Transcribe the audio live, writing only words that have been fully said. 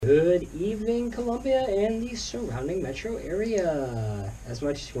Good evening, Columbia and the surrounding metro area. As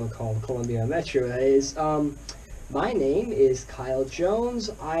much as you want to call Columbia metro, that is. My name is Kyle Jones.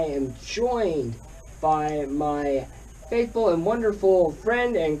 I am joined by my faithful and wonderful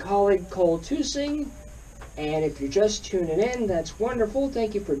friend and colleague Cole Tusing. And if you're just tuning in, that's wonderful.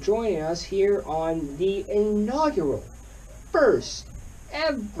 Thank you for joining us here on the inaugural, first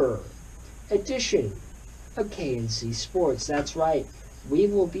ever edition of KNC Sports. That's right. We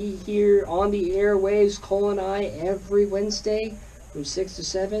will be here on the airwaves, Cole and I, every Wednesday from 6 to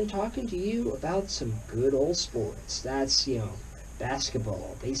 7, talking to you about some good old sports. That's,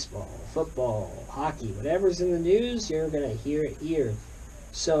 basketball, baseball, football, hockey, whatever's in the news, you're going to hear it here.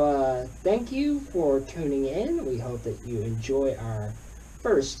 So, thank you for tuning in. We hope that you enjoy our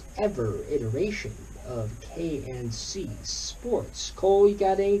first ever iteration of KNC Sports. Cole, you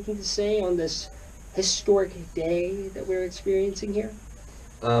got anything to say on this historic day that we're experiencing here?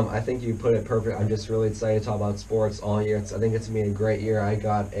 I think you put it perfect. I'm just really excited to talk about sports all year. I think it's going to be a great year. I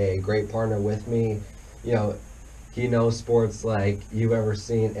got a great partner with me. He knows sports like you've ever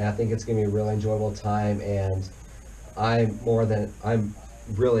seen, and I think it's going to be a really enjoyable time. And I'm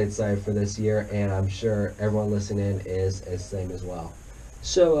really excited for this year, and I'm sure everyone listening is the same as well.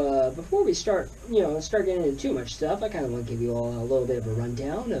 So before we start getting into too much stuff, I kind of want to give you all a little bit of a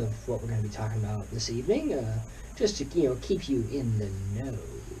rundown of what we're going to be talking about this evening, just to keep you in the know.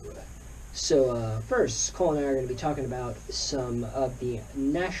 So first, Cole and I are going to be talking about some of the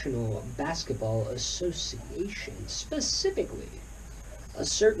National Basketball Association, specifically a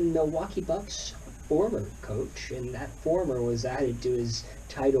certain Milwaukee Bucks former coach, and that former was added to his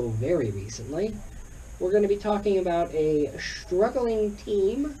title very recently. We're going to be talking about a struggling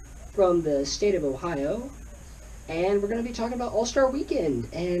team from the state of Ohio, and we're going to be talking about All-Star Weekend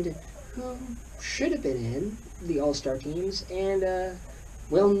and who should have been in the All-Star teams and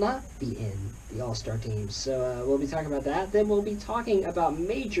will not be in the All-Star teams. So we'll be talking about that. Then we'll be talking about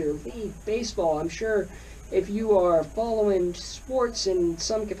Major League Baseball. I'm sure if you are following sports in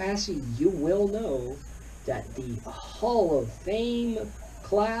some capacity, you will know that the Hall of Fame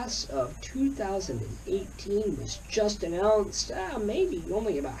class of 2018 was just announced maybe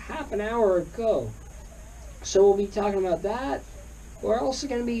only about half an hour ago. So we'll be talking about that. We're also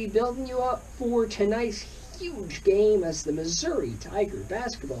going to be building you up for tonight's huge game as the Missouri Tiger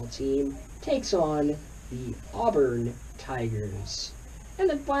basketball team takes on the Auburn Tigers. And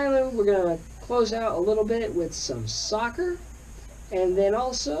then finally, we're going to close out a little bit with some soccer. And then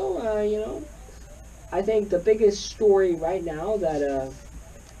also, I think the biggest story right now that,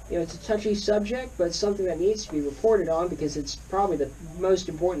 it's a touchy subject, but something that needs to be reported on because it's probably the most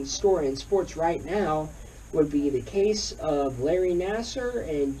important story in sports right now would be the case of Larry Nassar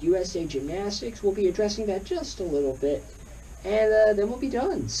and USA Gymnastics. We'll be addressing that just a little bit, and then we'll be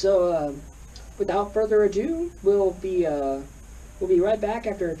done. So, without further ado, we'll be right back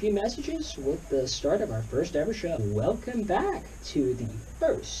after a few messages with the start of our first ever show. Welcome back to the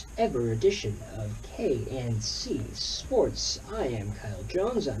first ever edition of KNC Sports. I am Kyle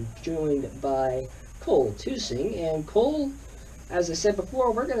Jones. I'm joined by Cole Tusing, and Cole, as I said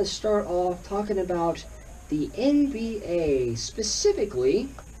before, we're going to start off talking about the NBA, specifically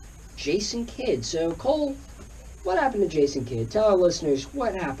Jason Kidd. So, Cole, what happened to Jason Kidd? Tell our listeners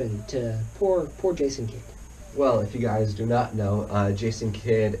what happened to poor Jason Kidd. Well, if you guys do not know, Jason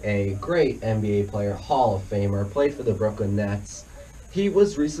Kidd, a great NBA player, Hall of Famer, played for the Brooklyn Nets. He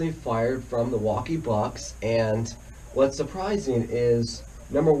was recently fired from the Milwaukee Bucks, and what's surprising is,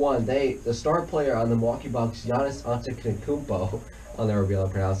 number one, the star player on the Milwaukee Bucks, Giannis Antetokounmpo, I'll never be able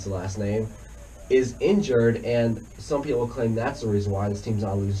to pronounce the last name, is injured, and some people claim that's the reason why this team's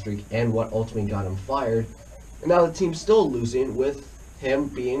on a losing streak and what ultimately got him fired. And now the team's still losing with him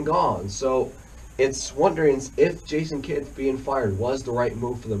being gone. So it's wondering if Jason Kidd being fired was the right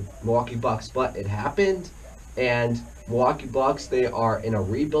move for the Milwaukee Bucks, but it happened, and Milwaukee Bucks, they are in a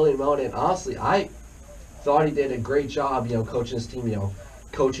rebuilding mode, and honestly, I thought he did a great job, coaching his team,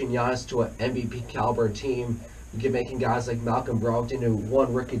 coaching Giannis to an MVP caliber team. You can making guys like Malcolm Brogdon, who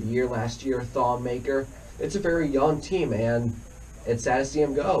won Rookie of the Year last year, Thon Maker. It's a very young team, and it's sad to see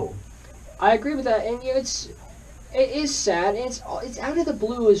him go. I agree with that, and it is sad, and it's out of the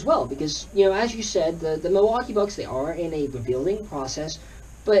blue as well, because as you said, the Milwaukee Bucks, they are in a rebuilding process,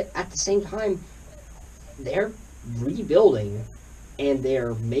 but at the same time, they're rebuilding, and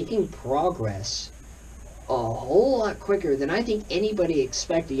they're making progress a whole lot quicker than I think anybody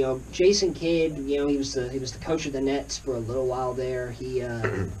expected. Jason Kidd, he was the coach of the Nets for a little while there. He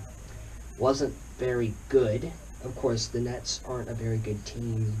wasn't very good. Of course, the Nets aren't a very good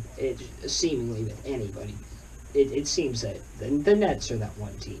team, seemingly with anybody. it seems that the Nets are that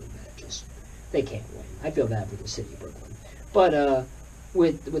one team that just they can't win. I feel bad for the city of Brooklyn, but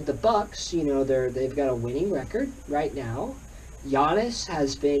with the Bucks, they've got a winning record right now. Giannis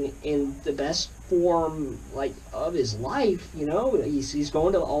has been in the best form of his life. He's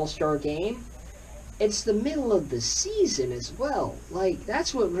going to the All-Star game. It's the middle of the season as well.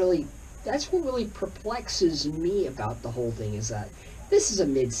 That's what really perplexes me about the whole thing is that this is a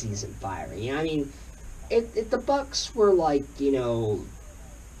mid-season firing. I mean, if the Bucks were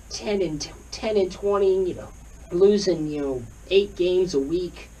 10 and 20, losing 8 games a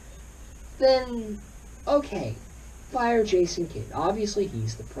week, then okay, fire Jason Kidd. Obviously,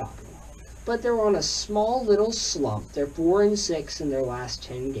 he's the problem. But they're on a small little slump. They're 4-6 in their last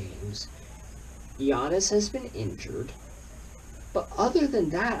 10 games. Giannis has been injured. But other than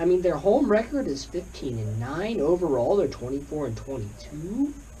that, I mean, their home record is 15-9 overall. They're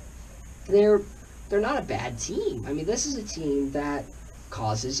 24-22. They're not a bad team. I mean, this is a team that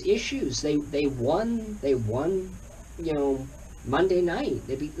causes issues. They won. Monday night.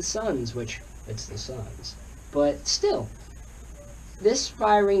 They beat the Suns, which it's the Suns. But still, this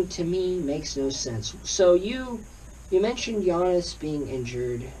firing to me makes no sense. So you mentioned Giannis being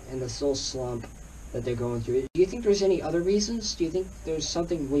injured and this little slump that they're going through. Do you think there's any other reasons? Do you think there's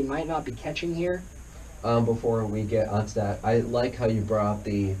something we might not be catching here? Before we get onto that, I like how you brought up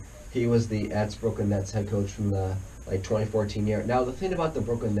he was the Brooklyn Nets head coach from the 2014 year. Now the thing about the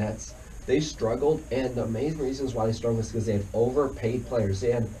Brooklyn Nets, they struggled, and the main reasons why they struggled is because they had overpaid players.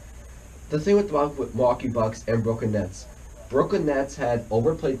 They had the thing with the Milwaukee Bucks and Brooklyn Nets. Brooklyn Nets had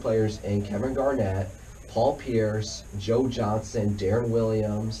overpaid players in Kevin Garnett, Paul Pierce, Joe Johnson, Darren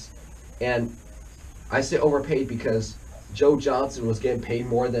Williams, and I say overpaid because Joe Johnson was getting paid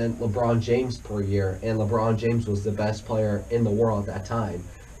more than LeBron James per year, and LeBron James was the best player in the world at that time.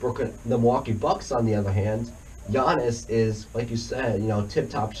 The Milwaukee Bucks, on the other hand, Giannis is, like you said,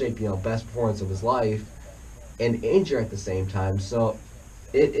 tip-top shape, best performance of his life, and injured at the same time. So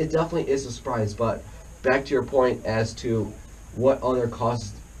it definitely is a surprise. But back to your point as to what other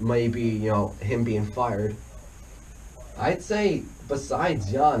causes may be, him being fired, I'd say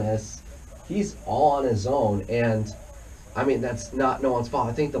besides Giannis, he's all on his own, and I mean that's not no one's fault.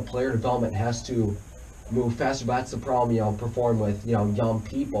 I think the player development has to move faster. But that's the problem, perform with young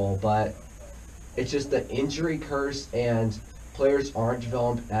people. But it's just the injury curse, and players aren't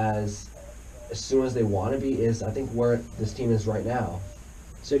developed as soon as they want to be. Is I think where this team is right now.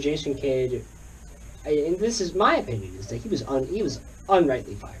 So Jason Kidd, and this is my opinion, is that he was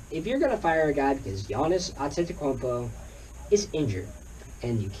unrightly fired. If you're gonna fire a guy because Giannis Antetokounmpo is injured,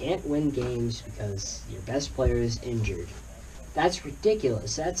 and you can't win games because your best player is injured, that's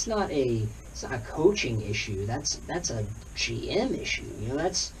ridiculous. It's not a coaching issue. That's a GM issue.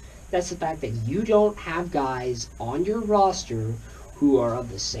 That's the fact that you don't have guys on your roster who are of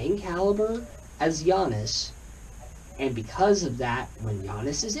the same caliber as Giannis, and because of that, when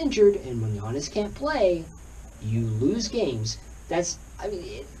Giannis is injured and when Giannis can't play, you lose games.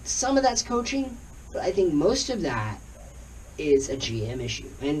 Some of that's coaching, but I think most of that is a GM issue.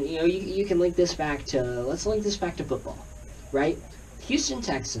 And you can link this back to football, right? Houston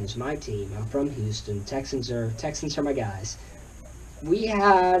Texans, my team. I'm from Houston. Texans are my guys. We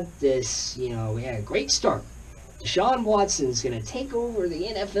had a great start. Deshaun Watson's gonna take over the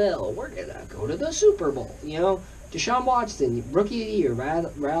NFL. We're gonna go to the Super Bowl. Deshaun Watson, rookie of the year,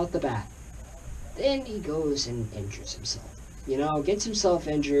 right out the bat. Then he goes and injures himself. Gets himself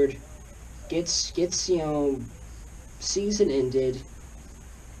injured. Gets season ended,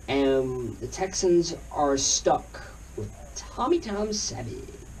 and the Texans are stuck with Tom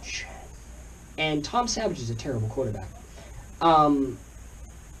Savage. And Tom Savage is a terrible quarterback. But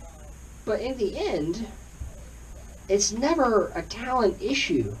in the end, it's never a talent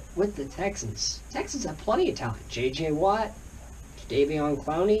issue with the Texans. Texans have plenty of talent. J.J. Watt, Davion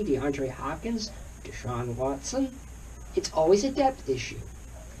Clowney, DeAndre Hopkins, Deshaun Watson. It's always a depth issue.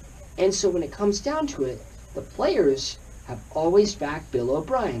 And so when it comes down to it, the players have always backed Bill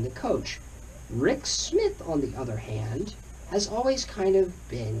O'Brien, the coach. Rick Smith, on the other hand, has always kind of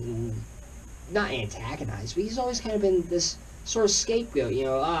been, not antagonized, but he's always kind of been this sort of scapegoat.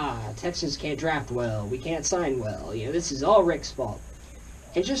 Texans can't draft well, we can't sign well, this is all Rick's fault.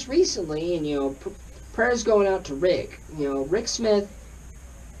 And just recently, and prayers going out to Rick, Rick Smith's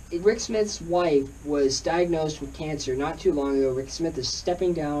wife was diagnosed with cancer not too long ago. Rick Smith is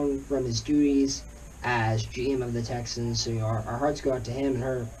stepping down from his duties as GM of the Texans, so our hearts go out to him and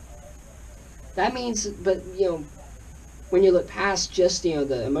her. That means, but when you look past just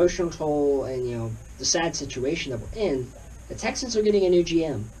the emotional toll and the sad situation that we're in, the Texans are getting a new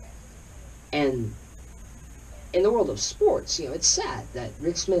GM, and in the world of sports, it's sad that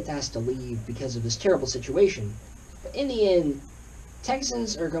Rick Smith has to leave because of this terrible situation. But in the end,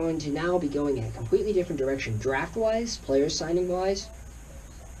 Texans are going to now be going in a completely different direction draft-wise, player signing-wise.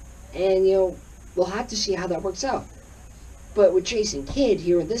 And, we'll have to see how that works out. But with Jason Kidd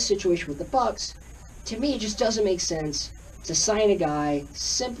here in this situation with the Bucks, to me it just doesn't make sense to sign a guy,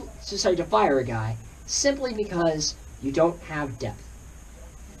 to fire a guy, simply because you don't have depth.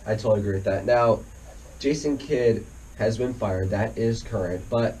 I totally agree with that. Now, Jason Kidd has been fired. That is current.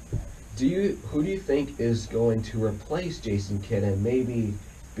 But who do you think is going to replace Jason Kidd and maybe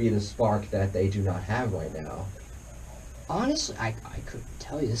be the spark that they do not have right now? Honestly, I couldn't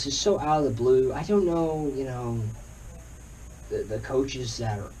tell you. This is so out of the blue. I don't know, the coaches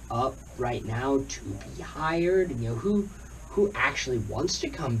that are up right now to be hired, and who actually wants to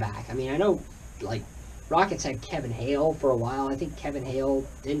come back. I mean, I know, like, Rockets had Kevin Hale for a while. I think Kevin Hale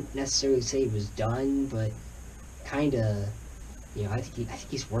didn't necessarily say he was done, but kind of, I think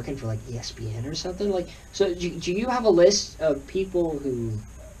he's working for, like, ESPN or something. Like, so do you have a list of people who,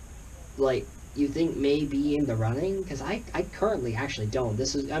 like, you think may be in the running? Because I currently actually don't.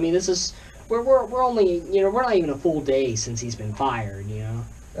 We're only, we're not even a full day since he's been fired,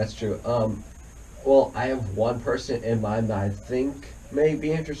 That's true. Well, I have one person in mind that I think may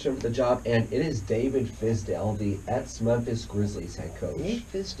be interested for the job, and it is David Fizdale, the ex-Memphis Grizzlies head coach. Dave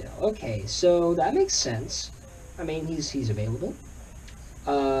Fizdale. Okay, so that makes sense. I mean, he's available.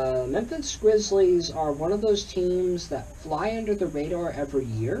 Memphis Grizzlies are one of those teams that fly under the radar every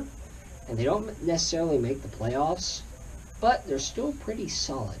year, and they don't necessarily make the playoffs, but they're still pretty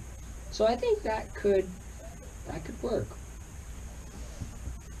solid. So I think that could work.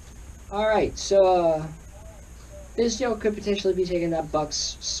 All right, so Fizdale could potentially be taking that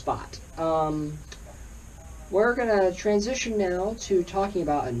Bucks spot. We're gonna transition now to talking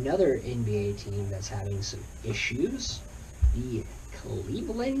about another NBA team that's having some issues, the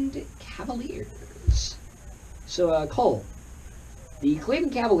Cleveland Cavaliers. So, Cole, the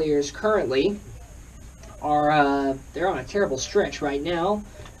Cleveland Cavaliers currently are they're on a terrible stretch right now.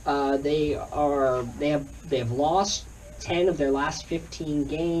 They have lost 10 of their last 15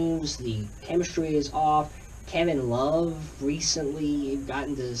 games. The chemistry is off. Kevin Love recently got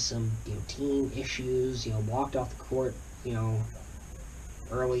into some team issues. Walked off the court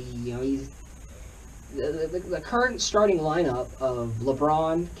early. The current starting lineup of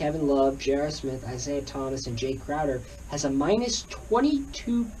LeBron, Kevin Love, J.R. Smith, Isaiah Thomas, and Jay Crowder has a minus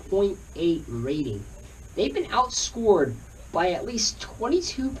 22.8 rating. They've been outscored by at least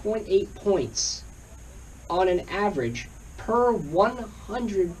 22.8 points on an average per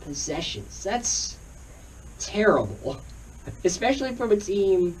 100 possessions. That's terrible, especially from a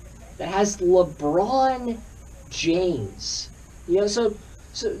team that has LeBron James. So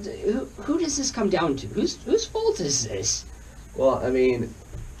who does this come down to? Whose fault is this? Well, I mean,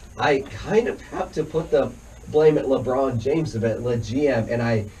 I kind of have to put the blame at LeBron James a bit, the GM, and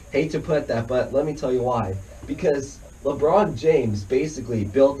I hate to put that, but let me tell you why. Because LeBron James basically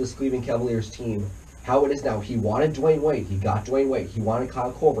built this Cleveland Cavaliers team how it is now. He wanted Dwayne Wade, he got Dwayne Wade. He wanted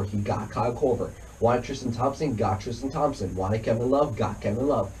Kyle Korver, he got Kyle Korver. Wanted Tristan Thompson, got Tristan Thompson. Wanted Kevin Love, got Kevin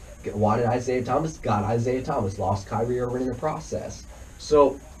Love. Wanted Isaiah Thomas, got Isaiah Thomas. Lost Kyrie Irving in the process.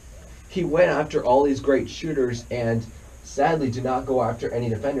 So he went after all these great shooters and sadly did not go after any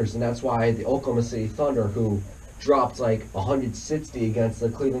defenders. And that's why the Oklahoma City Thunder, who dropped like 160 against the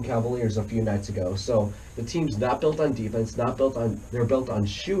Cleveland Cavaliers a few nights ago. So the team's not built on defense, they're built on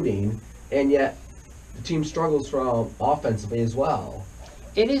shooting, and yet the team struggles from offensively as well.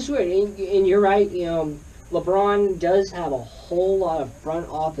 It is weird, and you're right. LeBron does have a whole lot of front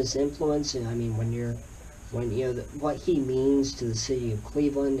office influence, and I mean, what he means to the city of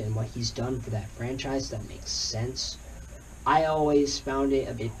Cleveland and what he's done for that franchise, that makes sense. I always found it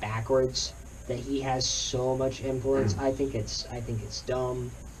a bit backwards that he has so much influence. I think it's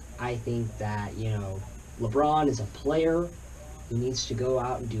dumb. I think that LeBron is a player. He needs to go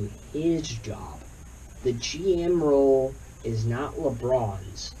out and do his job. The GM role is not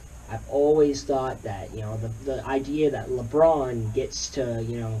LeBron's. I've always thought that, the idea that LeBron gets to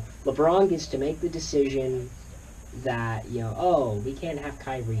make the decision that, we can't have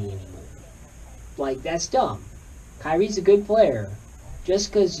Kyrie anymore. Like, that's dumb. Kyrie's a good player.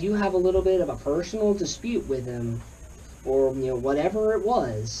 Just because you have a little bit of a personal dispute with him, or, whatever it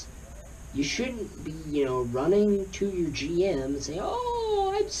was, you shouldn't be, running to your GM and saying, oh,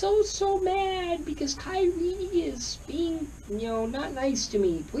 I'm so mad because Kyrie is being, not nice to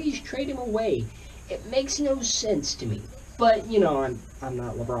me. Please trade him away. It makes no sense to me. But, I'm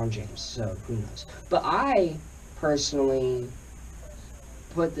not LeBron James, so who knows. But I personally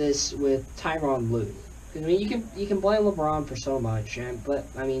put this with Tyronn Lue. 'Cause, I mean, you can blame LeBron for so much, but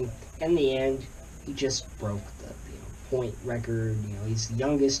I mean, in the end, he just broke the point record. He's the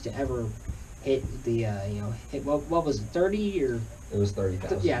youngest to ever hit the hit what was it, 30 or It was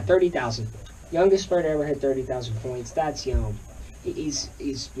 30,000. yeah, 30,000. Youngest player to ever hit 30,000 points. That's he's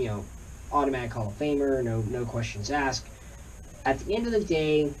automatic Hall of Famer. No questions asked. At the end of the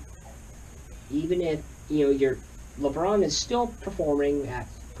day, even if your LeBron is still performing at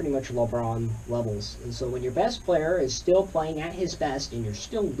pretty much LeBron levels, and so when your best player is still playing at his best and you're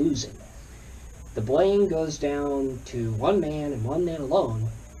still losing, the blame goes down to one man and one man alone.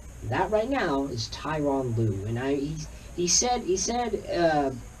 That right now is Tyronn Lue, and he said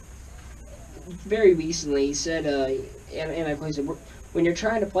very recently, he said and I placed it, when you're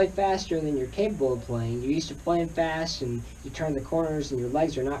trying to play faster than you're capable of playing, you're used to playing fast and you turn the corners and your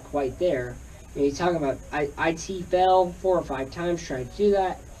legs are not quite there. You're talking about IT fell 4 or 5 times trying to do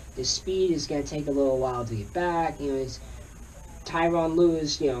that. His speed is going to take a little while to get back. Tyronn Lue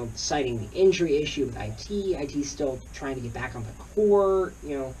is citing the injury issue with IT. IT's still trying to get back on the court.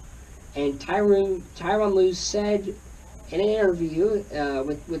 And Tyronn Lue said in an interview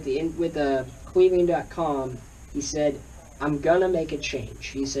with Cleveland.com, he said, "I'm gonna make a change."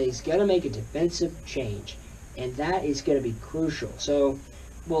 He said he's gonna make a defensive change, and that is gonna be crucial. So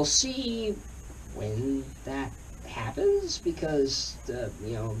we'll see when that happens, because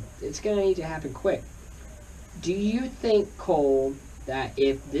it's gonna need to happen quick. Do you think, Cole, that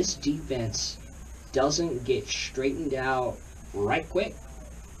if this defense doesn't get straightened out right quick,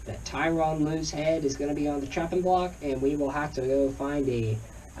 that Tyronn Lue's head is going to be on the chopping block, and we will have to go find a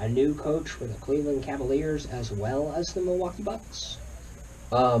new coach for the Cleveland Cavaliers as well as the Milwaukee Bucks?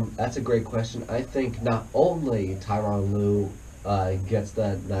 That's a great question. I think not only Tyronn Lue gets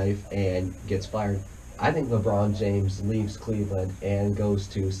the knife and gets fired, I think LeBron James leaves Cleveland and goes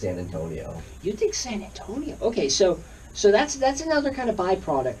to San Antonio. You think San Antonio? Okay, so that's another kind of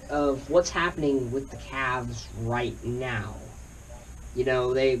byproduct of what's happening with the Cavs right now.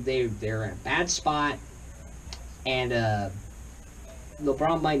 They're in a bad spot, and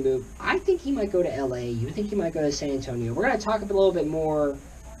LeBron might move. I think he might go to LA. You think he might go to San Antonio. We're going to talk a little bit more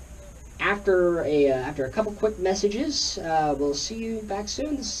after a couple quick messages. We'll see you back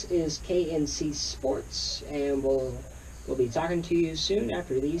soon. This is KNC Sports, and we'll be talking to you soon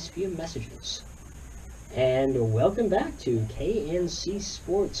after these few messages. And welcome back to KNC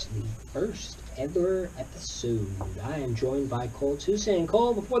Sports, the first ever episode. I am joined by Cole Tucson. And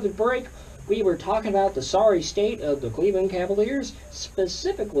Cole, before the break, we were talking about the sorry state of the Cleveland Cavaliers.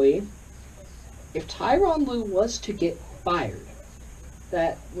 Specifically, if Tyronn Lue was to get fired,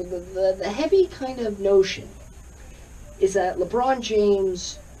 that the heavy kind of notion is that LeBron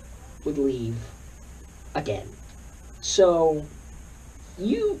James would leave again. So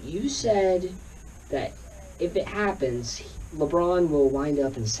you said that if it happens, LeBron will wind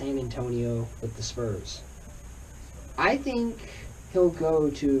up in San Antonio with the Spurs. I think he'll go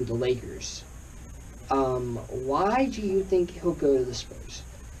to the Lakers. Why do you think he'll go to the Spurs?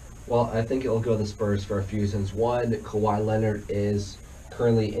 Well, I think it'll go to the Spurs for a few reasons. One, Kawhi Leonard is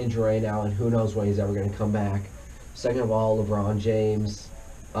currently injured right now, and who knows when he's ever going to come back. Second of all, LeBron James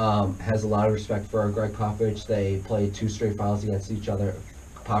has a lot of respect for Greg Popovich. They played 2 straight finals against each other.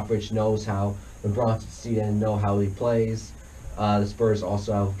 Popovich knows how LeBron succeeded and know how he plays. The Spurs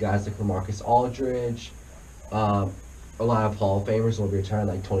also have guys like LaMarcus Aldridge. A lot of Hall of Famers will be retired,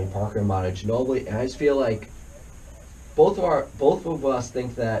 like Tony Parker and Manu Ginobili. And I just feel like both of us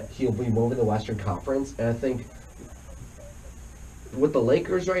think that he'll be moving the Western Conference. And I think with the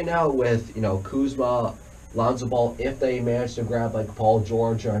Lakers right now, with Kuzma, Lonzo Ball, if they manage to grab like Paul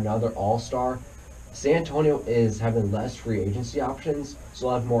George or another All-Star, San Antonio is having less free agency options, so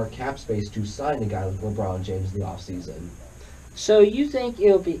they'll have more cap space to sign a guy like LeBron James in the offseason. So you think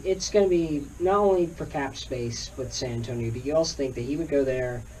it's going to be not only for cap space with San Antonio, but you also think that he would go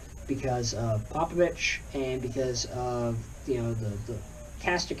there because of Popovich and because of the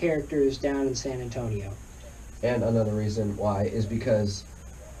cast of characters down in San Antonio. And another reason why is because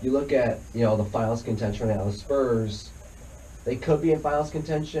you look at the finals contention right now, the Spurs. They could be in finals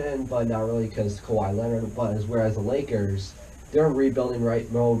contention, but not really because Kawhi Leonard. But whereas the Lakers, they're in rebuilding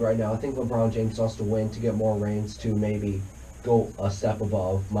mode right now. I think LeBron James wants to win to get more rings to maybe go a step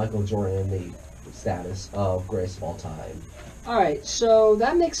above Michael Jordan in the status of greatest of all time. All right, so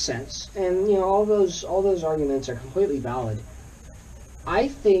that makes sense, and all those arguments are completely valid. I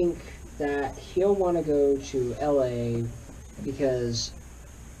think that he'll want to go to LA because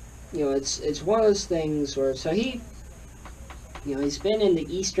it's one of those things where he's been in the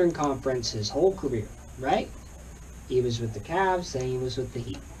Eastern Conference his whole career, right? He was with the Cavs, then he was with the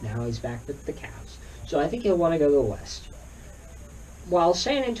Heat. Now he's back with the Cavs. So I think he'll want to go to the West. While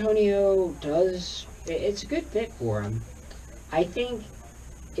San Antonio does, it's a good fit for him. I think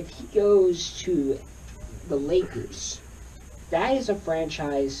if he goes to the Lakers, that is a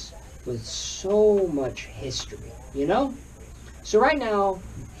franchise with so much history, you know? So right now,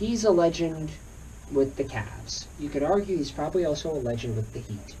 he's a legend with the Cavs. You could argue he's probably also a legend with the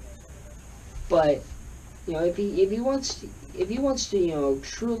Heat. But you know, if he wants to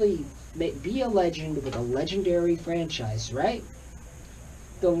truly be a legend with a legendary franchise, right?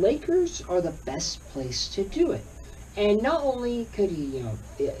 The Lakers are the best place to do it. And not only could he,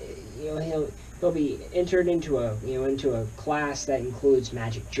 he'll be entered into a class that includes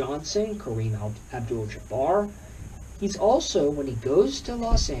Magic Johnson, Kareem Abdul-Jabbar. He's also, when he goes to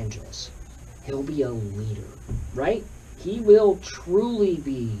Los Angeles, he'll be a leader, right? He will truly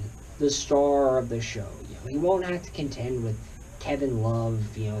be the star of the show. He won't have to contend with Kevin Love,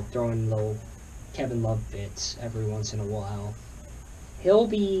 throwing little Kevin Love bits every once in a while. He'll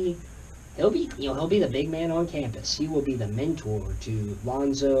be the big man on campus. He will be the mentor to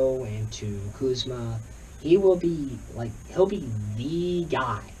Lonzo and to Kuzma. He'll be the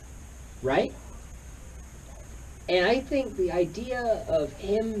guy, right? And I think the idea of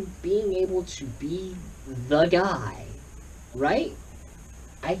him being able to be the guy, right?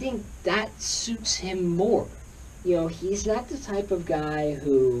 I think that suits him more. He's not the type of guy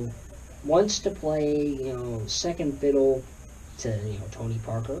who wants to play, second fiddle to, Tony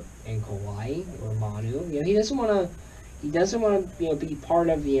Parker and Kawhi or Manu. He doesn't want to, be part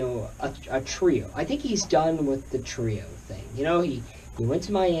of, a trio. I think he's done with the trio thing. He went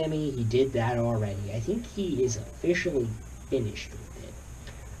to Miami. He did that already. I think he is officially finished with it.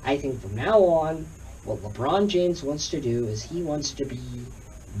 I think from now on, what LeBron James wants to do is he wants to be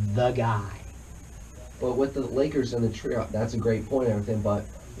the guy. But with the Lakers and the trio, that's a great point and everything, but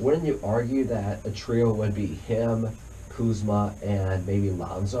wouldn't you argue that a trio would be him, Kuzma, and maybe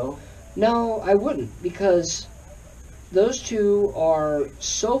Lonzo? No, I wouldn't, because those two are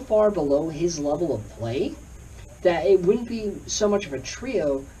so far below his level of play that it wouldn't be so much of a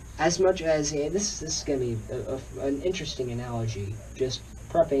trio as much as, this is going to be an interesting analogy, just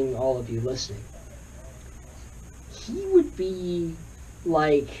prepping all of you listening. He would be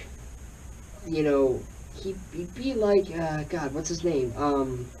like, he'd be like, God, what's his name?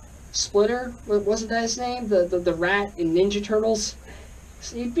 Splitter? Wasn't that his name? The rat in Ninja Turtles?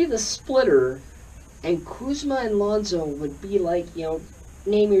 So he'd be the Splitter, and Kuzma and Lonzo would be like,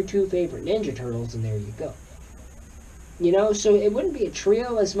 name your two favorite Ninja Turtles, and there you go. So it wouldn't be a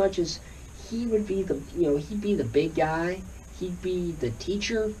trio as much as he would be he'd be the big guy, he'd be the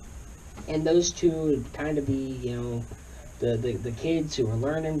teacher, and those two would kind of be, the kids who are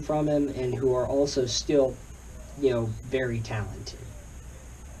learning from him and who are also still, very talented.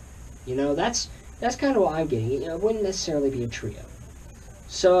 That's kind of what I'm getting. It wouldn't necessarily be a trio.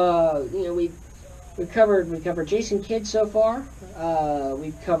 So, we've covered Jason Kidd so far.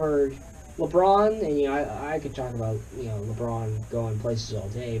 We've covered LeBron, and I could talk about LeBron going places all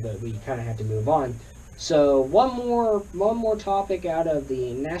day, but we kind of have to move on. So one more topic out of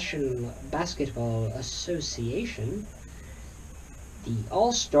the National Basketball Association, the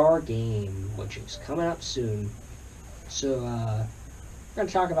All-Star Game, which is coming up soon. So we're gonna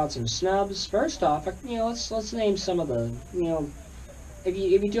talk about some snubs. First off, let's name some of the if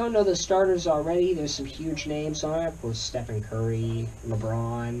you don't know the starters already, there's some huge names on it. Of course, Stephen Curry,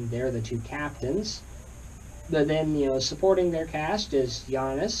 LeBron, they're the two captains. But then, supporting their cast is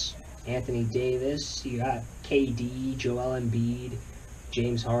Giannis, Anthony Davis, you got KD, Joel Embiid,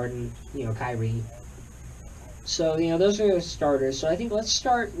 James Harden, Kyrie. So, those are the starters. So I think let's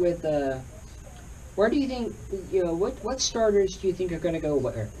start with, where do you think, what starters do you think are going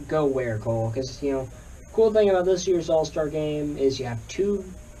to go where, Cole? Because, cool thing about this year's All-Star Game is you have two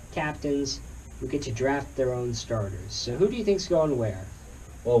captains who get to draft their own starters. So who do you think's going where?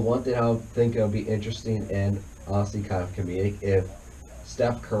 Well, one thing I would think it would be interesting and honestly kind of comedic if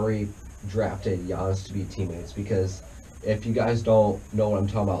Steph Curry drafted Giannis to be teammates, because if you guys don't know what I'm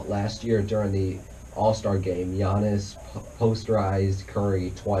talking about, last year during the All-Star Game, Giannis posterized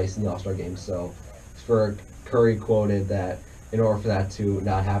Curry twice in the All-Star Game. So for Curry quoted that in order for that to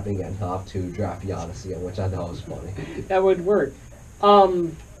not happen again, he'll have to draft Giannis again, which I thought was funny. That would work.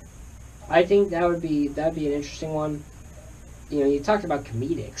 I think that'd be an interesting one. You talked about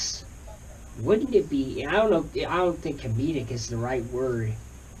comedics. Wouldn't it be? I don't think comedic is the right word,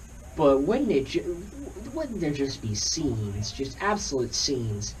 but wouldn't there just be scenes, just absolute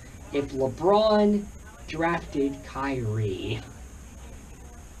scenes, if LeBron drafted Kyrie?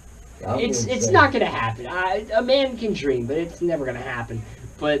 It's not gonna happen. A man can dream, but it's never gonna happen.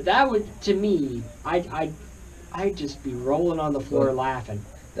 But that would, to me, I'd just be rolling on the floor But laughing.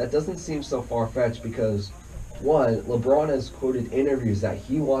 that doesn't seem so far-fetched because, one, LeBron has quoted interviews that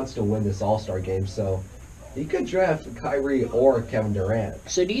he wants to win this All-Star game, so he could draft Kyrie or Kevin Durant.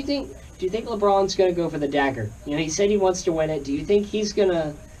 So do you think LeBron's gonna go for the dagger? You know, he said he wants to win it. Do you think he's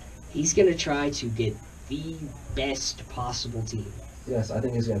gonna try to get the best possible team? Yes, I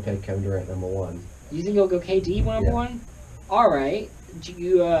think he's going to pick Kevin Durant number one. You think he'll go KD number Yeah. one? All right. Do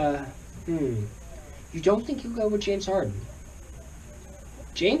you you don't think he'll go with James Harden?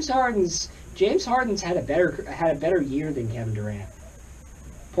 James Harden's had a better year than Kevin Durant.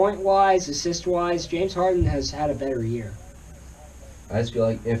 Point wise, assist wise, James Harden has had a better year. I just feel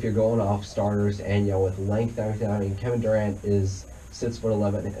like if you're going off starters and with length and everything, I mean Kevin Durant is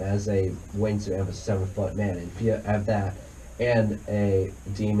 6'11" and has a wingspan of a 7-foot man. And if you have that and a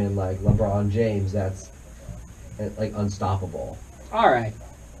demon like LeBron James, that's like unstoppable. All right.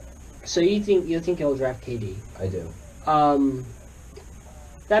 So you think he'll draft KD? I do.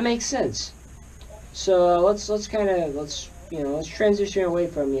 That makes sense. So let's transition away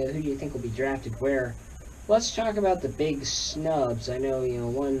from who do you think will be drafted where. Let's talk about the big snubs. I know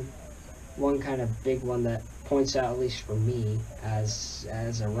one kind of big one that points out, at least for me as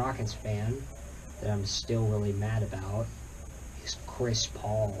a Rockets fan, that I'm still really mad about is Chris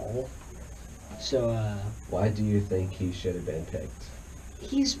Paul. So Why do you think he should have been picked?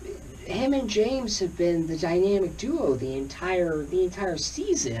 him and James have been the dynamic duo the entire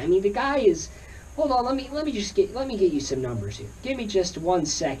season. I mean, the guy is. Hold on, let me get you some numbers here. Give me just 1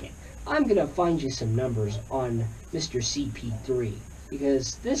 second. I'm gonna find you some numbers on Mr. CP3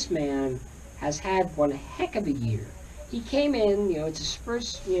 because this man has had one heck of a year. He came in, it's his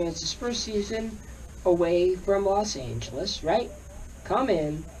first season away from Los Angeles, right? Come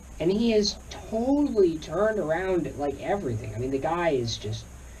in, and he has totally turned around like everything. I mean, the guy is just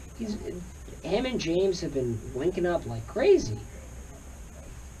him and James have been linking up like crazy.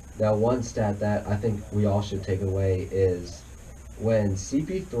 Now, one stat that I think we all should take away is when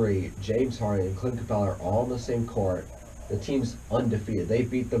CP3, James Harden, and Clint Capella are all on the same court, the team's undefeated. They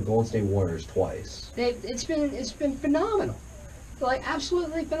beat the Golden State Warriors twice. It's been phenomenal, like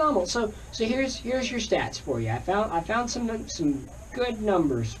absolutely phenomenal. So here's your stats for you. I found some good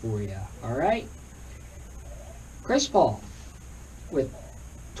numbers for you. All right, Chris Paul with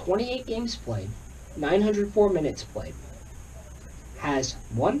 28 games played, 904 minutes played, has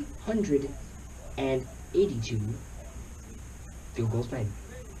 182 field goals made,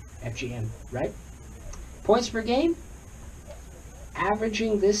 FGM, right? Points per game,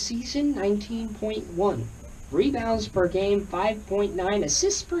 averaging this season 19.1. Rebounds per game 5.9.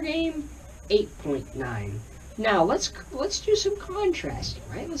 Assists per game 8.9. Now let's do some contrasting,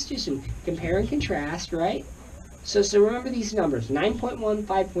 right? Let's do some compare and contrast, right? So remember these numbers: 9.1,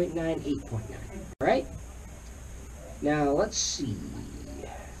 5.9, 8.9. Right? Now let's see.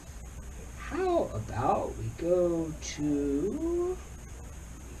 How about we go to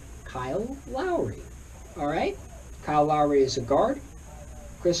Kyle Lowry? All right. Kyle Lowry is a guard.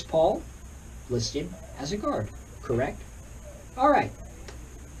 Chris Paul listed as a guard. Correct? All right.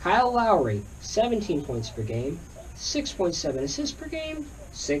 Kyle Lowry, 17 points per game, 6.7 assists per game,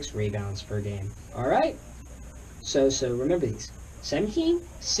 6 rebounds per game. All right. So remember these: 17,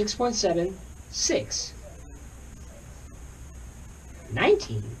 6.7, 6,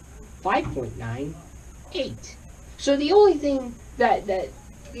 19, 5.9, 8. So the only thing that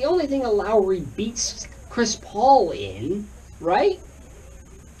Lowry beats Chris Paul in, right,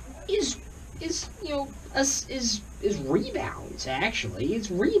 is rebounds. Actually, it's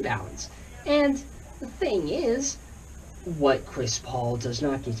rebounds. And the thing is, what Chris Paul does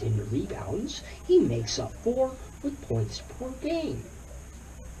not get in rebounds, he makes up for with points per game.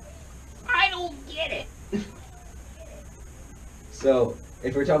 I don't get it. So,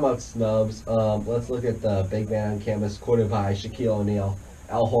 if we're talking about snubs, let's look at the big man on campus, quoted by Shaquille O'Neal.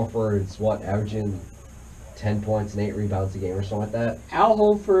 Al Horford's averaging 10 points and 8 rebounds a game or something like that? Al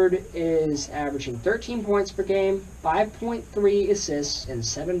Horford is averaging 13 points per game, 5.3 assists, and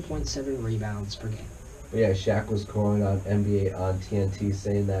 7.7 rebounds per game. But yeah, Shaq was quoted on NBA on TNT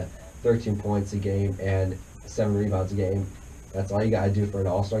saying that 13 points a game and 7 rebounds a game, that's all you gotta do for an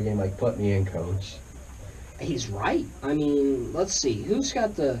All-Star game. Like, put me in, coach. He's right. I mean, let's see. Who's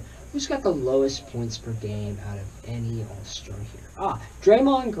got the lowest points per game out of any All-Star here?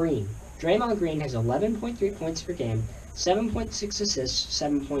 Draymond Green. Draymond Green has 11.3 points per game, 7.6 assists,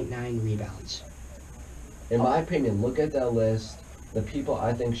 7.9 rebounds. In my opinion, look at that list. The people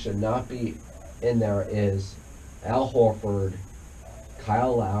I think should not be in there is Al Horford,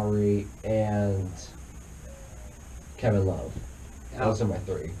 Kyle Lowry, and Kevin Love. Those are my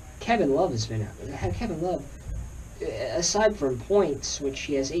three. Kevin Love has been out. Kevin Love, aside from points, which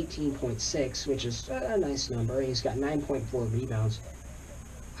he has 18.6, which is a nice number, he's got 9.4 rebounds.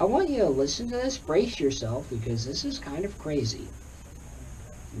 I want you to listen to this, brace yourself, because this is kind of crazy.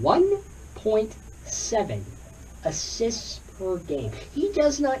 1.7 assists per game. He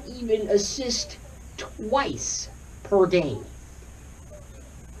does not even assist twice per game.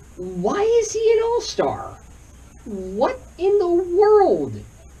 Why is he an all-star? What in the world?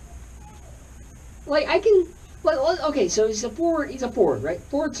 Like, I can... Okay, so he's a forward. He's a forward, right?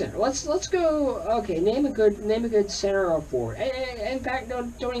 Forward center. Let's go. Okay, name a good center or forward. In fact,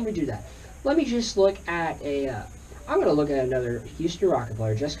 don't even do that. Let me just look at a. I'm gonna look at another Houston Rocket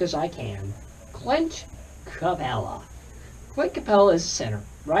player just because I can. Clint Capella. Clint Capella is center,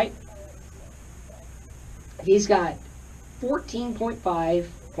 right? He's got 14.5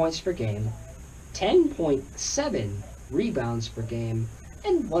 points per game, 10.7 rebounds per game,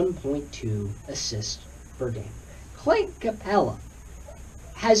 and 1.2 assists per game. Clint Capella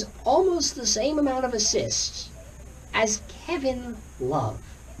has almost the same amount of assists as Kevin Love.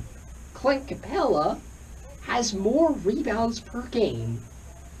 Clint Capella has more rebounds per game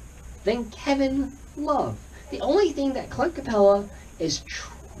than Kevin Love. The only thing that Clint Capella is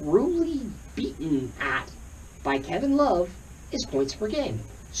truly beaten at by Kevin Love is points per game.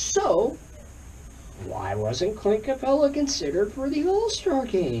 So, why wasn't Clint Capella considered for the All-Star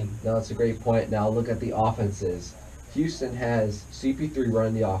game? No, that's a great point. Now look at the offenses. Houston has CP3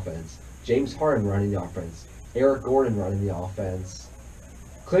 running the offense, James Harden running the offense, Eric Gordon running the offense.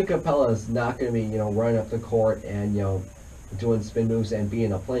 Clint Capella is not going to be, running up the court and, doing spin moves and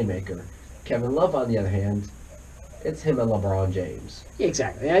being a playmaker. Kevin Love, on the other hand, it's him and LeBron James. Yeah,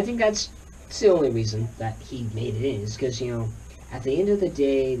 exactly. And I think that's the only reason that he made it in is because, at the end of the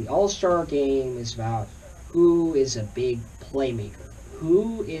day, the All-Star game is about who is a big playmaker.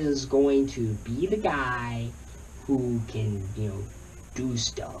 Who is going to be the guy who can, do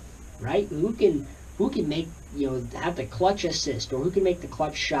stuff, right? Who can make, have the clutch assist, or who can make the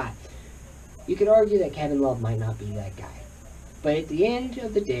clutch shot. You could argue that Kevin Love might not be that guy. But at the end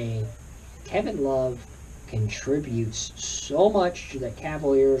of the day, Kevin Love contributes so much to the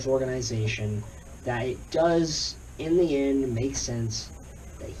Cavaliers organization that it does, in the end, make sense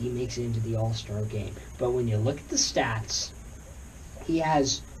that he makes it into the All-Star game. But when you look at the stats, he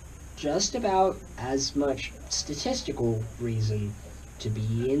has just about as much statistical reason to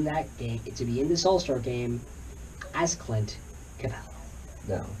be in that game, to be in this All-Star game, as Clint Capella.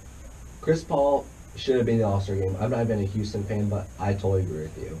 No. Chris Paul should have been in the All-Star game. I'm not even a Houston fan, but I totally agree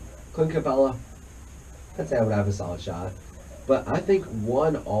with you. Clint Capella, I'd say I would have a solid shot. But I think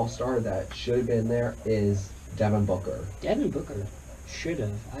one All-Star that should have been there is Devin Booker. Devin Booker should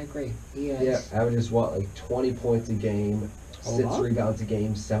have. I agree. Yeah, averages 20 points a game, 6 rebounds a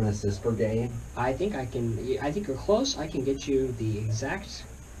game, 7 assists per game. I think you're close. I can get you the exact.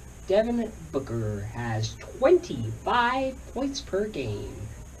 Devin Booker has 25 points per game,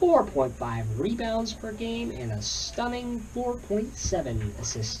 4.5 rebounds per game, and a stunning 4.7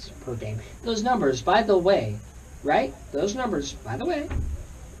 assists per game. Those numbers, by the way, right? Those numbers, by the way,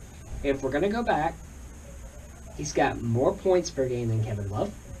 if we're going to go back, he's got more points per game than Kevin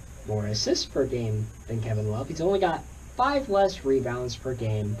Love, more assists per game than Kevin Love. He's only got 5 less rebounds per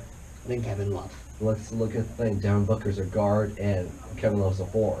game than Kevin Love. Let's look at the thing. Devin Booker's a guard, and Kevin Love's a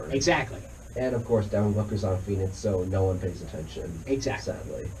forward. Exactly. And, of course, Devin Booker's on Phoenix, so no one pays attention. Exactly.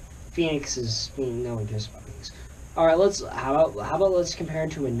 Sadly. Phoenix is... no one cares about Phoenix. All right, how about let's compare him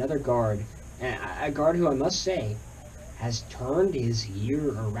to another guard. A guard who I must say has turned his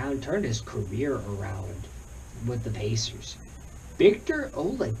career around with the Pacers. Victor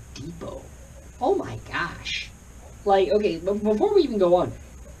Oladipo. Oh my gosh. Okay, but before we even go on,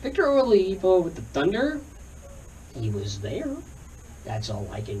 Victor Oladipo with the Thunder, he was there. That's all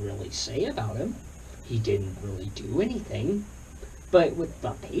I can really say about him. He didn't really do anything. But with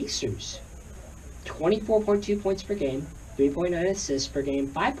the Pacers, 24.2 points per game, 3.9 assists per game,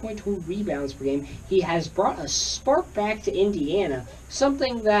 5.2 rebounds per game. He has brought a spark back to Indiana,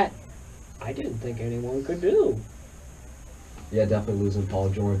 something that I didn't think anyone could do. Yeah, definitely losing Paul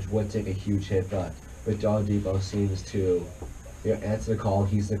George would take a huge hit, but Victor Oladipo seems to answer the call.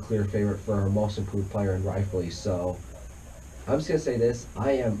 He's the clear favorite for our most improved player, and rightfully so. I'm just going to say this.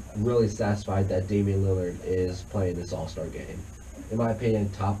 I am really satisfied that Damian Lillard is playing this All-Star game. In my opinion,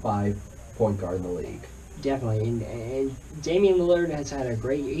 top 5 point guard in the league. Definitely, and Damian Lillard has had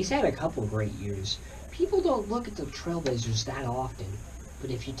he's had a couple great years. People don't look at the Trailblazers that often, but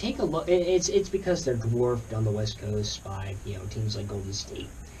if you take a look, it's because they're dwarfed on the West Coast by, teams like Golden State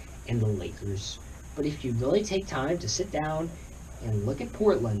and the Lakers. But if you really take time to sit down and look at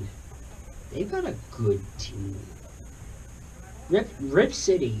Portland. They've got a good team. Rip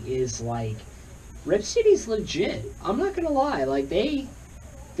City's legit. I'm not gonna lie. Like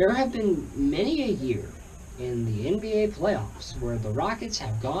there have been many a year in the NBA playoffs where the Rockets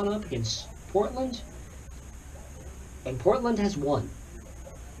have gone up against Portland, and Portland has won.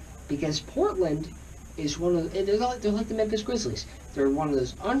 Because Portland is they're like the Memphis Grizzlies. They're one of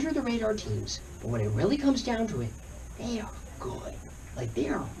those under the radar teams, but when it really comes down to it, they are good. Like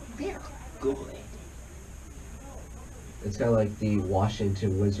they're good. It's kind of like the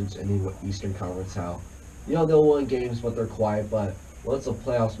Washington Wizards in the Eastern Conference. How, they'll win games, but they're quiet. But once the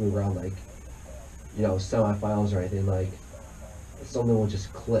playoffs move around, like, semifinals or anything, like, something will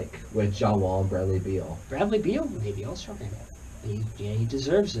just click with John Wall and Bradley Beal. Bradley Beal, maybe All-Star game. He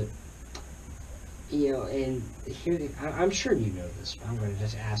deserves it. And here, I'm sure you know this, but I'm going to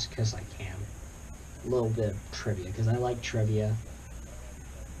just ask because I can. A little bit of trivia, because I like trivia.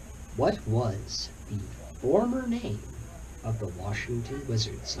 What was the former name of the Washington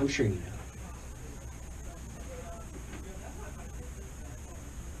Wizards? I'm sure you know.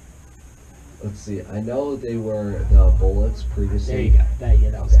 Let's see. I know they were the Bullets previously. There you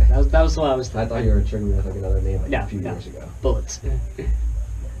go. That was Okay. it. That was what I was thinking. I thought you were triggering me with like another name a few years ago. Bullets.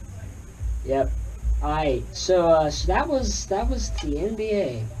 Yep. Alright, so that was the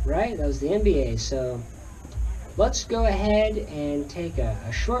NBA, right? That was the NBA. So let's go ahead and take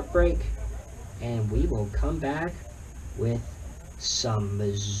a short break, and we will come back with some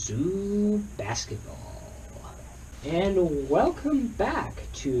Mizzou basketball. And welcome back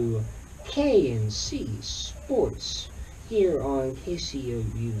to KNC Sports here on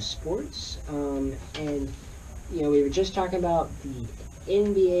KCOU Sports. And we were just talking about the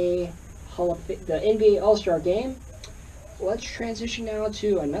NBA the NBA All-Star Game. Let's transition now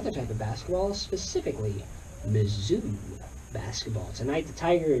to another type of basketball, specifically Mizzou basketball. Tonight the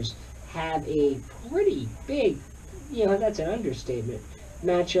Tigers have a pretty big, that's an understatement,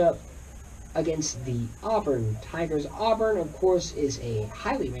 matchup against the Auburn Tigers. Auburn, of course, is a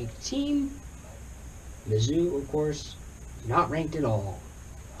highly ranked team. Mizzou, of course, not ranked at all.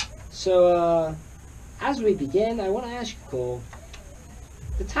 So, as we begin, I want to ask you, Cole,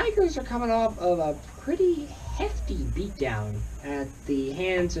 the Tigers are coming off of a pretty hefty beatdown at the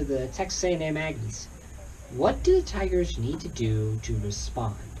hands of the Texas A&M Aggies. What do the Tigers need to do to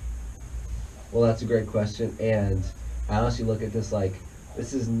respond? Well, that's a great question, and I honestly look at this like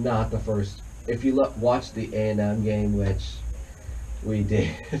this is not the first. If you watch the A&M game, which we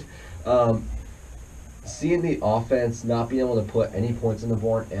did, seeing the offense not being able to put any points on the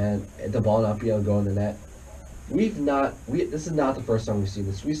board and the ball not being able to go in the net, this is not the first time we've seen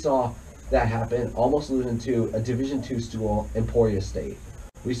this. We saw that happen, almost losing to a Division II school, Emporia State.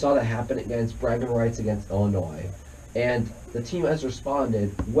 We saw that happen against bragging rights against Illinois, and the team has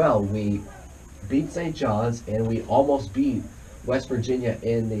responded well. We beat St. John's, and we almost beat West Virginia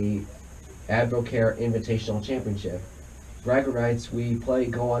in the Advocare Invitational Championship. Bragging rights, we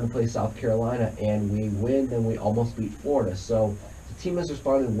go on to play South Carolina, and we win, then we almost beat Florida. So the team has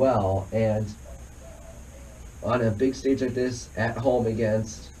responded well, and on a big stage like this, at home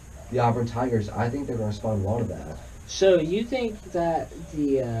against the Auburn Tigers, I think they're going to respond well to that. So you think that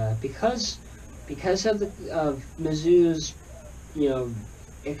the because of Mizzou's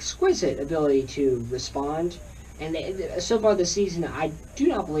exquisite ability to respond, and so far this season, I do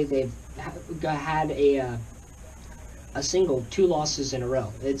not believe they've had a single 2 losses in a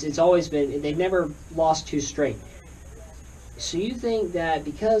row. It's always been, they've never lost 2 straight. So you think that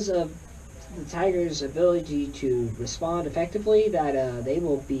because of the Tigers' ability to respond effectively, that they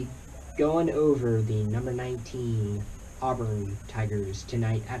will be going over the number 19 Auburn Tigers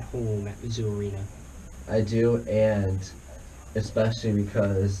tonight at home at Mizzou Arena? I do, and especially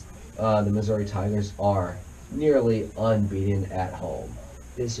because the Missouri Tigers are nearly unbeaten at home.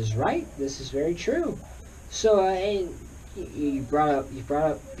 This is right. This is very true. So, you brought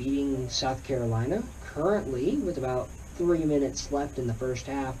up beating South Carolina. Currently, with about 3 minutes left in the first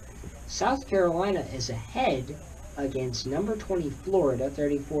half, South Carolina is ahead against number 20 Florida,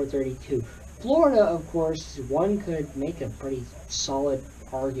 34-32. Florida, of course, one could make a pretty solid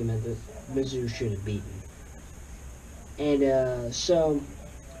argument that Mizzou should have beaten. And so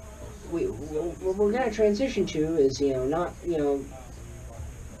what we're going to transition to is,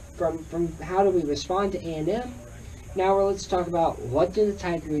 from how do we respond to A&M. Now let's talk about what do the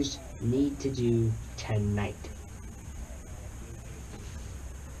Tigers need to do tonight.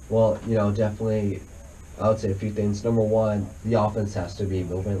 Well, definitely, I would say a few things. Number one, the offense has to be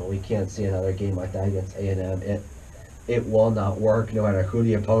moving. We can't see another game like that against A&M. It will not work no matter who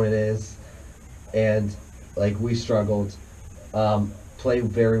the opponent is. And, we struggled play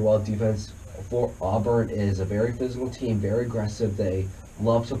very well defense. For Auburn is a very physical team, very aggressive. They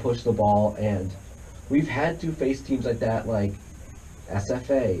love to push the ball, and we've had to face teams like that, like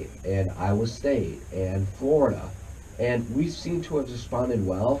SFA and Iowa State and Florida, and we seem to have responded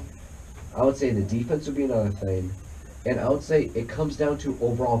well. I would say the defense would be another thing, and I would say it comes down to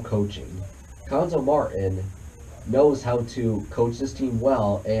overall coaching. Gonzo Martin knows how to coach this team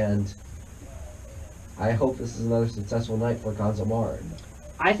well, and I hope this is another successful night for Gonzo Martin.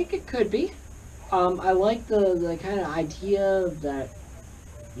 I think it could be. I like the kind of idea that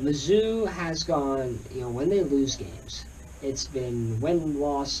Mizzou has gone, when they lose games, it's been win,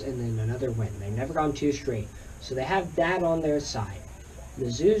 loss, and then another win. They've never gone two straight. So they have that on their side.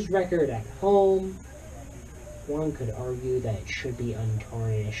 Mizzou's record at home, one could argue that it should be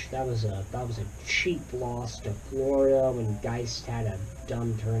untarnished. That was a cheap loss to Florida when Geist had a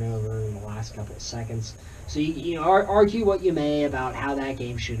dumb turnover in the last couple of seconds. So you argue what you may about how that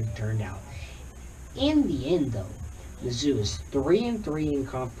game should have turned out. In the end, though, Mizzou is 3-3 in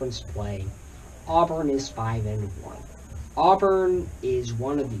conference play. Auburn is 5-1. Auburn is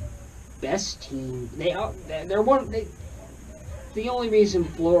one of the best teams. They're one. The only reason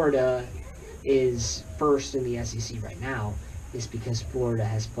Florida is first in the SEC right now is because Florida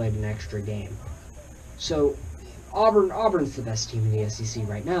has played an extra game. So Auburn's the best team in the SEC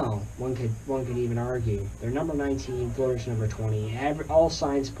right now. One could even argue they're number 19, Florida's number 20. All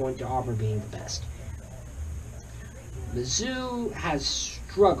signs point to Auburn being the best. Mizzou has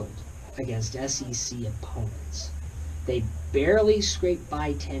struggled against SEC opponents. They barely scraped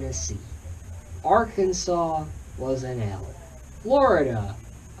by Tennessee. Arkansas was an L. Florida,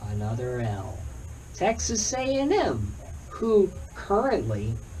 another L. Texas A&M, who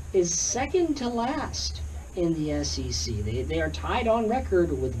currently is second to last in the SEC. They are tied on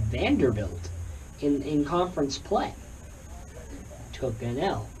record with Vanderbilt in conference play. Took an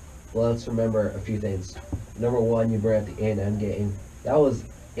L. Well, let's remember a few things. Number one, you bring up the A&M game. That was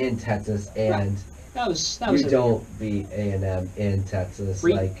in Texas, and that was you don't beat A&M in Texas.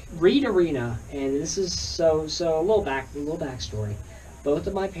 Reed Arena, and this is so a little backstory. Both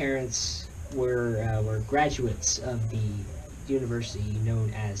of my parents were graduates of the university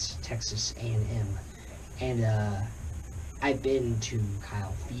known as Texas A&M, and I've been to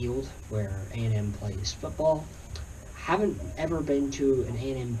Kyle Field where A&M plays football. Haven't ever been to an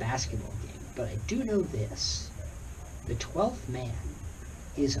A&M basketball game, but I do know this: the 12th man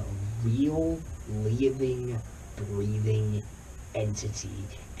is a real, living, breathing entity,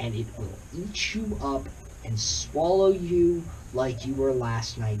 and it will eat you up and swallow you like you were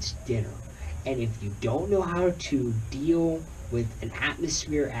last night's dinner. And if you don't know how to deal with an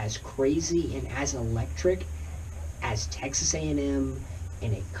atmosphere as crazy and as electric as Texas A&M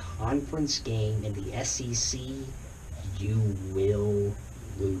in a conference game in the SEC, you will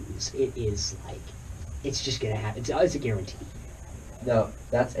lose. It is it's just gonna happen. It's a guarantee. No,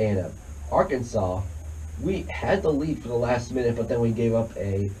 that's A&M. Arkansas, we had the lead for the last minute, but then we gave up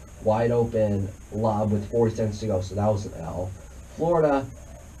a wide open lob with 40 seconds to go, so that was an L. Florida,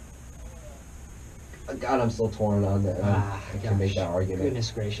 God, I'm still torn on that. I can make that argument.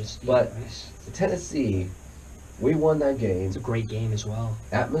 Goodness gracious. But Tennessee, we won that game. It's a great game as well.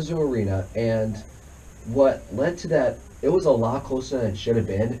 At Mizzou Arena, and what led to that, it was a lot closer than it should have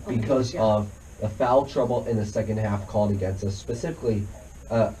been because of the foul trouble in the second half called against us, specifically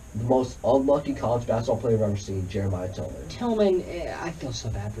the most unlucky college basketball player I've ever seen, Jeremiah Tillman. Tillman, I feel so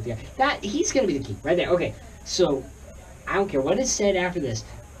bad for the guy. He's going to be the key, right there. Okay, so I don't care what is said after this.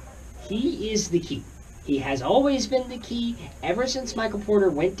 He is the key. He has always been the key. Ever since Michael Porter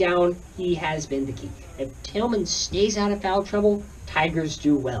went down, he has been the key. If Tillman stays out of foul trouble, Tigers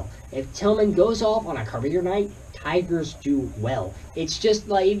do well. If Tillman goes off on a career night, Tigers do well. It's just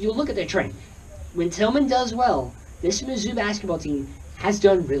like, if you look at the trend, when Tillman does well, this Mizzou basketball team has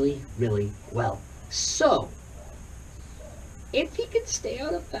done really, really well. So, if he can stay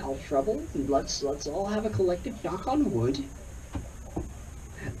out of foul trouble, let's all have a collective knock on wood.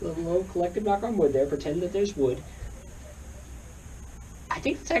 A little collective knock on wood there. Pretend that there's wood. I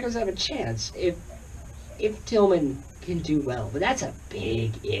think the Tigers have a chance if Tillman can do well, but that's a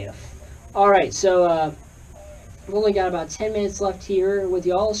big if. All right, so we've only got about 10 minutes left here with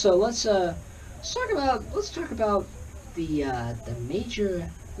y'all. So let's talk about the Major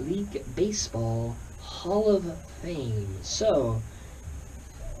League Baseball Hall of Fame. So,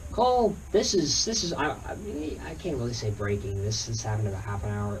 Cole, this is I can't really say breaking. This happened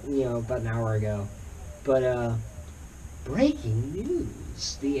about about an hour ago. But breaking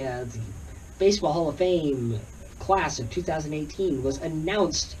news: the Baseball Hall of Fame class of 2018 was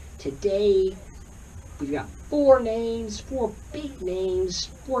announced today we've got four names, four big names,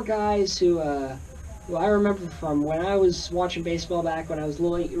 four guys who I remember from when I was watching baseball back when I was a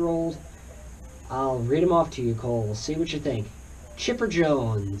little 8-year-old. I'll read them off to you, Cole. We'll see what you think. Chipper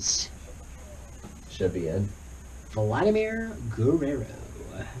Jones. Should be in. Vladimir Guerrero.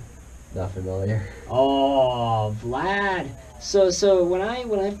 Not familiar. Oh, Vlad. So when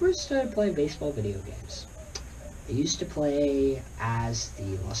I first started playing baseball video games, I used to play as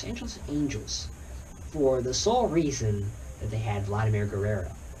the Los Angeles Angels for the sole reason that they had Vladimir Guerrero.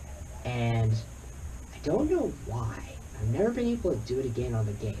 And I don't know why. I've never been able to do it again on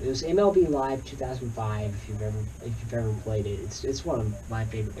the game. It was MLB Live 2005. If you've ever played it, it's one of my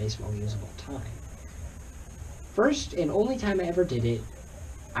favorite baseball games of all time. First and only time I ever did it,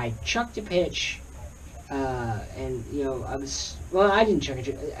 I chucked a pitch, and I didn't chuck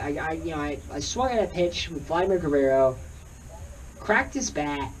it. I swung at a pitch with Vladimir Guerrero, cracked his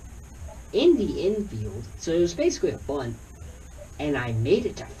bat in the infield, so it was basically a bunt, and I made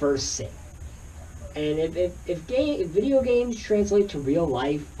it to first sit. And if video games translate to real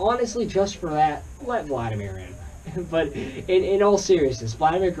life, honestly, just for that, let Vladimir in. But in all seriousness,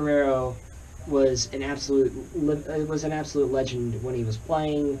 Vladimir Guerrero was an absolute legend when he was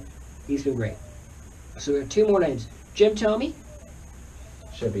playing. He's been great. So we have two more names: Jim Thome.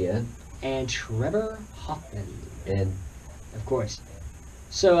 Should be in. And Trevor Hoffman. In. Of course.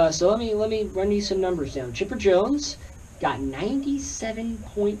 So let me run you some numbers down. Chipper Jones got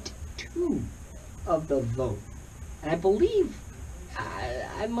 97.2 of the vote, and I believe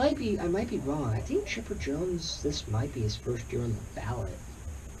I might be wrong. I think Chipper Jones, this might be his first year on the ballot.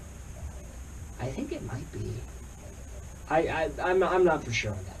 I think it might be. I'm not for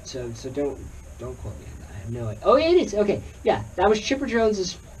sure on that. So don't quote me on that. I have no idea. Oh, it is. Okay, yeah, that was Chipper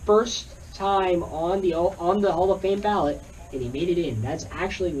Jones's first time on the Hall of Fame ballot, and he made it in. That's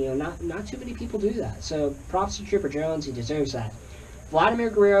actually, not too many people do that. So props to Chipper Jones. He deserves that.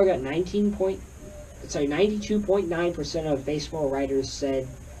 Vladimir Guerrero got 92.9% of baseball writers said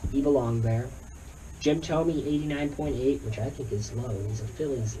he belonged there. Jim Thome 89.8, which I think is low. He's a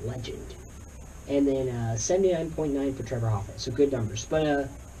Phillies legend. And then 79.9 for Trevor Hoffman. So good numbers. But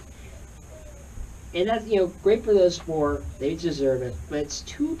and that's great for those four. They deserve it. But it's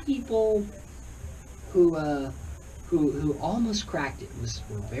two people who almost cracked it.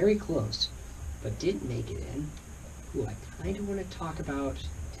 Were very close, but didn't make it in. Who I kind of want to talk about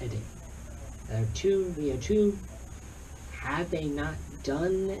today. Two. Had they not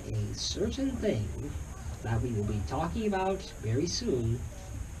done a certain thing that we will be talking about very soon,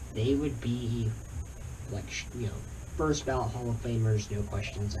 they would be first ballot Hall of Famers, no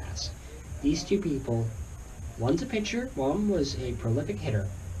questions asked. These two people, one's a pitcher, one was a prolific hitter.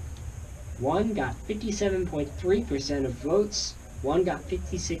 One got 57.3% of votes, one got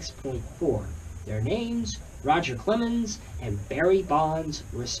 56.4%. Their names, Roger Clemens and Barry Bonds,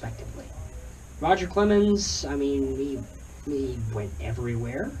 respectively. Roger Clemens, he went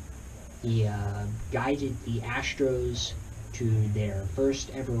everywhere. He guided the Astros to their first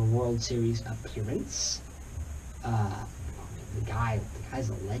ever World Series appearance. The guy's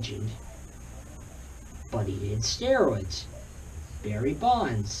a legend. But he did steroids. Barry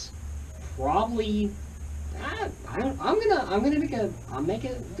Bonds, probably. I'm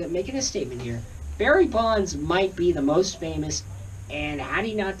making a statement here. Barry Bonds might be the most famous, and had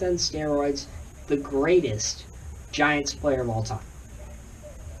he not done steroids, the greatest Giants player of all time.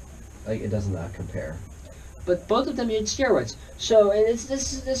 It does not compare. But both of them did steroids. So, and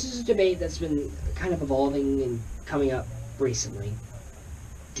this is a debate that's been kind of evolving and coming up recently.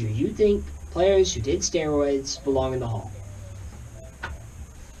 Do you think players who did steroids belong in the Hall?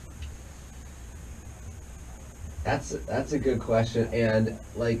 That's a good question, and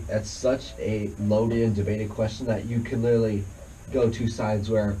that's such a loaded and debated question that you can literally go two sides.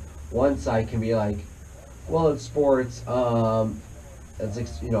 Where one side can be like, well, it's sports.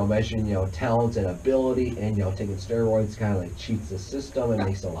 It's measuring talent and ability, and taking steroids kind of cheats the system and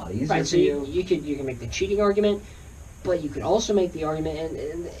makes it a lot easier. Right. For So you can make the cheating argument, but you could also make the argument,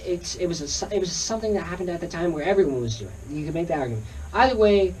 and it was something that happened at the time where everyone was doing it. You could make that argument. Either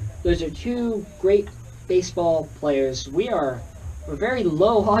way, those are two great baseball players. We're very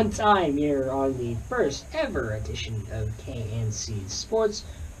low on time here on the first ever edition of KNC Sports.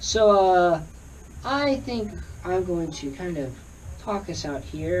 So I think I'm going to kind of talk us out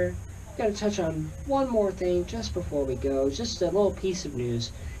here. Got to touch on one more thing just before we go. Just a little piece of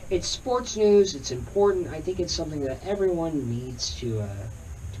news. It's sports news. It's important. I think it's something that everyone needs to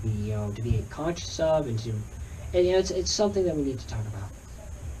be conscious of, and it's something that we need to talk about.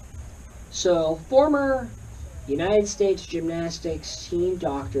 So former United States gymnastics team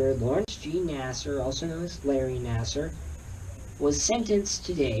doctor Lawrence G. Nasser, also known as Larry Nasser, was sentenced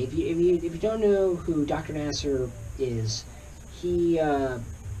today. If you don't know who Dr. Nasser is, he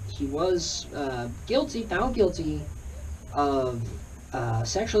was found guilty of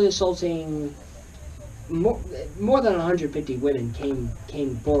sexually assaulting more than 150 women.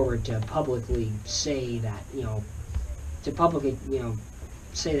 Came forward to publicly say that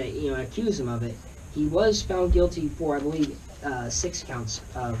say that accuse him of it. He was found guilty for, I believe, 6 counts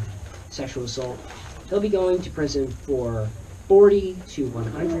of sexual assault. He'll be going to prison for 40 to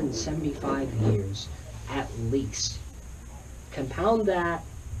 175 years at least. Compound that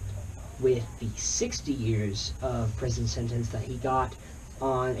with the 60 years of prison sentence that he got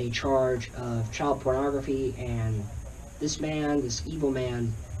on a charge of child pornography, and this evil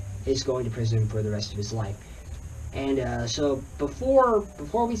man, is going to prison for the rest of his life. And so before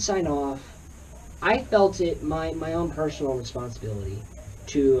we sign off, I felt it my own personal responsibility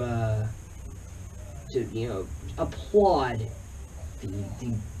to applaud the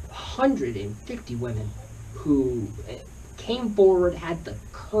 150 women who came forward, had the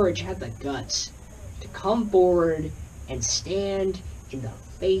courage, had the guts to come forward and stand in the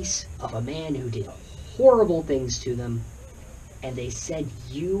face of a man who did horrible things to them, and they said,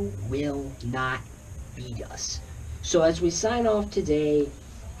 "You will not beat us." So as we sign off today,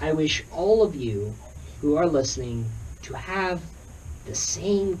 I wish all of you who are listening to have the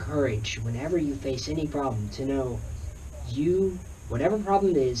same courage whenever you face any problem, to know whatever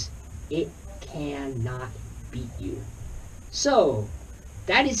problem it is, it cannot beat you. So,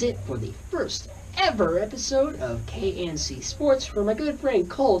 that is it for the first ever episode of KNC Sports. For my good friend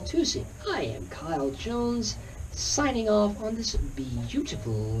Cole Tusing, I am Kyle Jones, signing off on this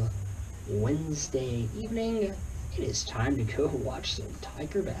beautiful Wednesday evening. It is time to go watch some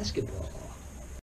Tiger basketball.